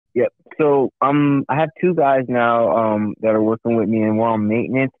Yep. So I have two guys now that are working with me and we're on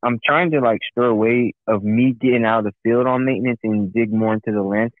maintenance. I'm trying to like stir away of me getting out of the field on maintenance and dig more into the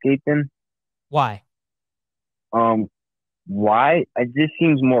landscaping. Why? Um why? It just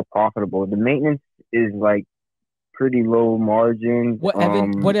seems more profitable. The maintenance is like pretty low margins, What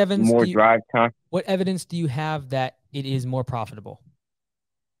evidence more do you drive time. what evidence do you have that it is more profitable?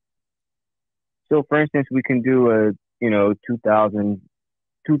 So for instance, we can do a,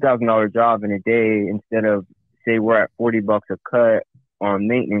 $2,000 job in a day instead of say we're at $40 a cut on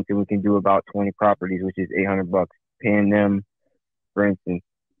maintenance and we can do about 20 properties, which is $800 paying them, for instance.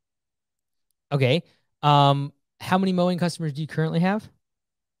 Okay. How many mowing customers do you currently have?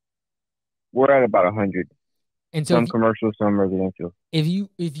 We're at about 100, And so some commercial, some residential. if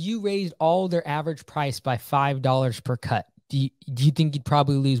you raised all their average price by $5 per cut, do you think you'd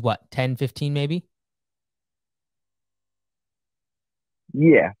probably lose what, 10, 15 maybe?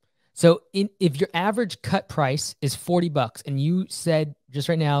 Yeah. So if your average cut price is $40 and you said just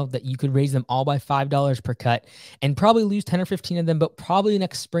right now that you could raise them all by $5 per cut and probably lose 10 or 15 of them, but probably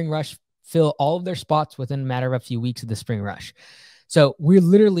next spring rush fill all of their spots within a matter of a few weeks of the spring rush. So we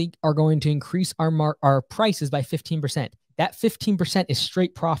literally are going to increase our prices by 15%. That 15% is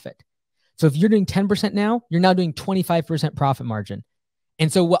straight profit. So if you're doing 10% now, you're now doing 25% profit margin.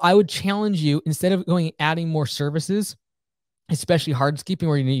 And so what I would challenge you, instead of going adding more services, especially hardscaping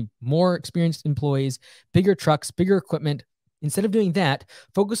where you need more experienced employees, bigger trucks, bigger equipment. Instead of doing that,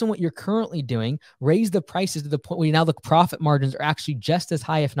 focus on what you're currently doing, raise the prices to the point where now the profit margins are actually just as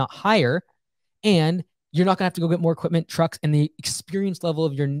high, if not higher. And you're not going to have to go get more equipment, trucks, and the experience level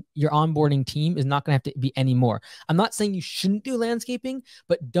of your onboarding team is not going to have to be any more. I'm not saying you shouldn't do landscaping,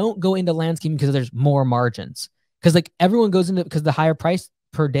 but don't go into landscaping because there's more margins. Because like everyone goes into it because the higher price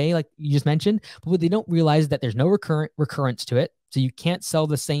per day, like you just mentioned, but what they don't realize is that there's no recurrence to it. So you can't sell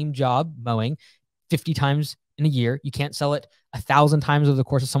the same job mowing 50 times in a year. You can't sell it 1,000 times over the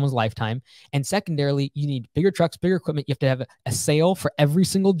course of someone's lifetime. And secondarily, you need bigger trucks, bigger equipment. You have to have a sale for every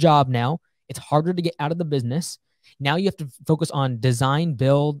single job now. It's harder to get out of the business. Now you have to focus on design,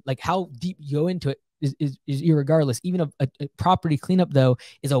 build, like how deep you go into it is irregardless. Even a property cleanup, though,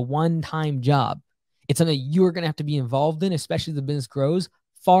 is a one-time job. It's something you are going to have to be involved in, especially as the business grows,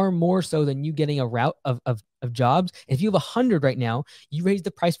 far more so than you getting a route of jobs. If you have 100 right now, you raise the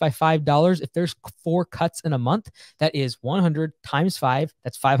price by $5. If there's 4 cuts in a month, that is 100 times 5.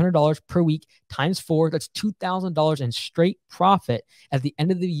 That's $500 per week times 4. That's $2,000 in straight profit at the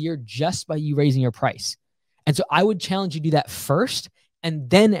end of the year just by you raising your price. And so I would challenge you to do that first and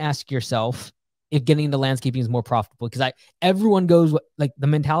then ask yourself if getting into landscaping is more profitable. Because everyone goes like the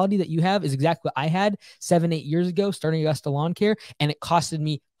mentality that you have is exactly what I had 7, 8 years ago, starting Augusta Lawn Care, and it costed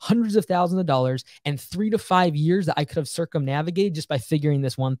me hundreds of thousands of dollars and 3 to 5 years that I could have circumnavigated just by figuring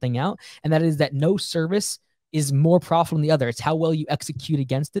this one thing out. And that is that no service is more profitable than the other. It's how well you execute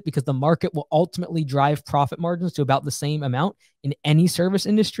against it, because the market will ultimately drive profit margins to about the same amount in any service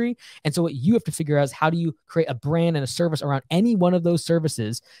industry. And so what you have to figure out is how do you create a brand and a service around any one of those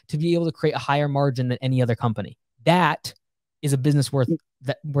services to be able to create a higher margin than any other company. That is a business worth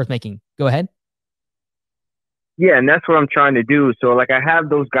making. Go ahead. Yeah, and that's what I'm trying to do. So like I have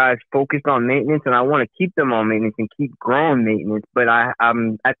those guys focused on maintenance and I want to keep them on maintenance and keep growing maintenance, but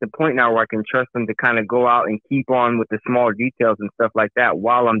I'm at the point now where I can trust them to kind of go out and keep on with the smaller details and stuff like that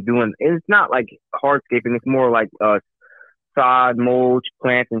while I'm doing it's not like hardscaping, it's more like sod, mulch,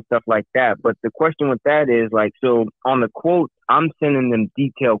 plants and stuff like that. But the question with that is like so on the quotes, I'm sending them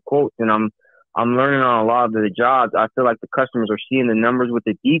detailed quotes and I'm learning on a lot of the jobs. I feel like the customers are seeing the numbers with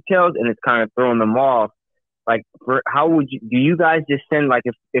the details and it's kind of throwing them off like how would you do you guys just send like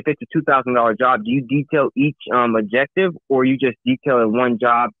if it's a $2,000 job, do you detail each objective or you just detail it one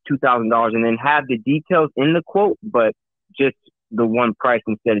job $2,000 and then have the details in the quote but just the one price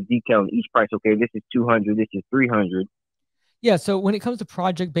instead of detailing each price? Okay, this is 200, this is 300. Yeah, so when it comes to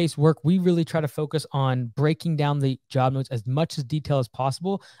project-based work, we really try to focus on breaking down the job notes as much as detail as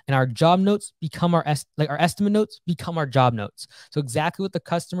possible, and our job notes become our estimate notes become our job notes. So exactly what the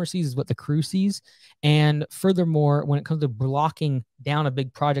customer sees is what the crew sees. And furthermore, when it comes to blocking down a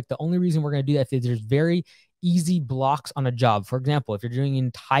big project, the only reason we're going to do that is there's very easy blocks on a job. For example, if you're doing an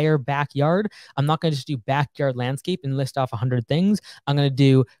entire backyard, I'm not going to just do backyard landscape and list off 100 things. I'm going to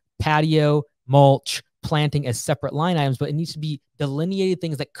do patio, mulch, planting as separate line items, but it needs to be delineated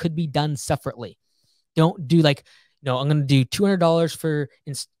things that could be done separately. Don't do like, no, I'm going to do $200 for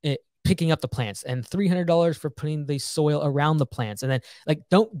picking up the plants and $300 for putting the soil around the plants. And then like,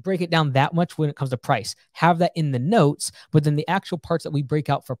 don't break it down that much when it comes to price. Have that in the notes, but then the actual parts that we break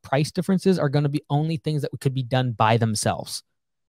out for price differences are going to be only things that could be done by themselves.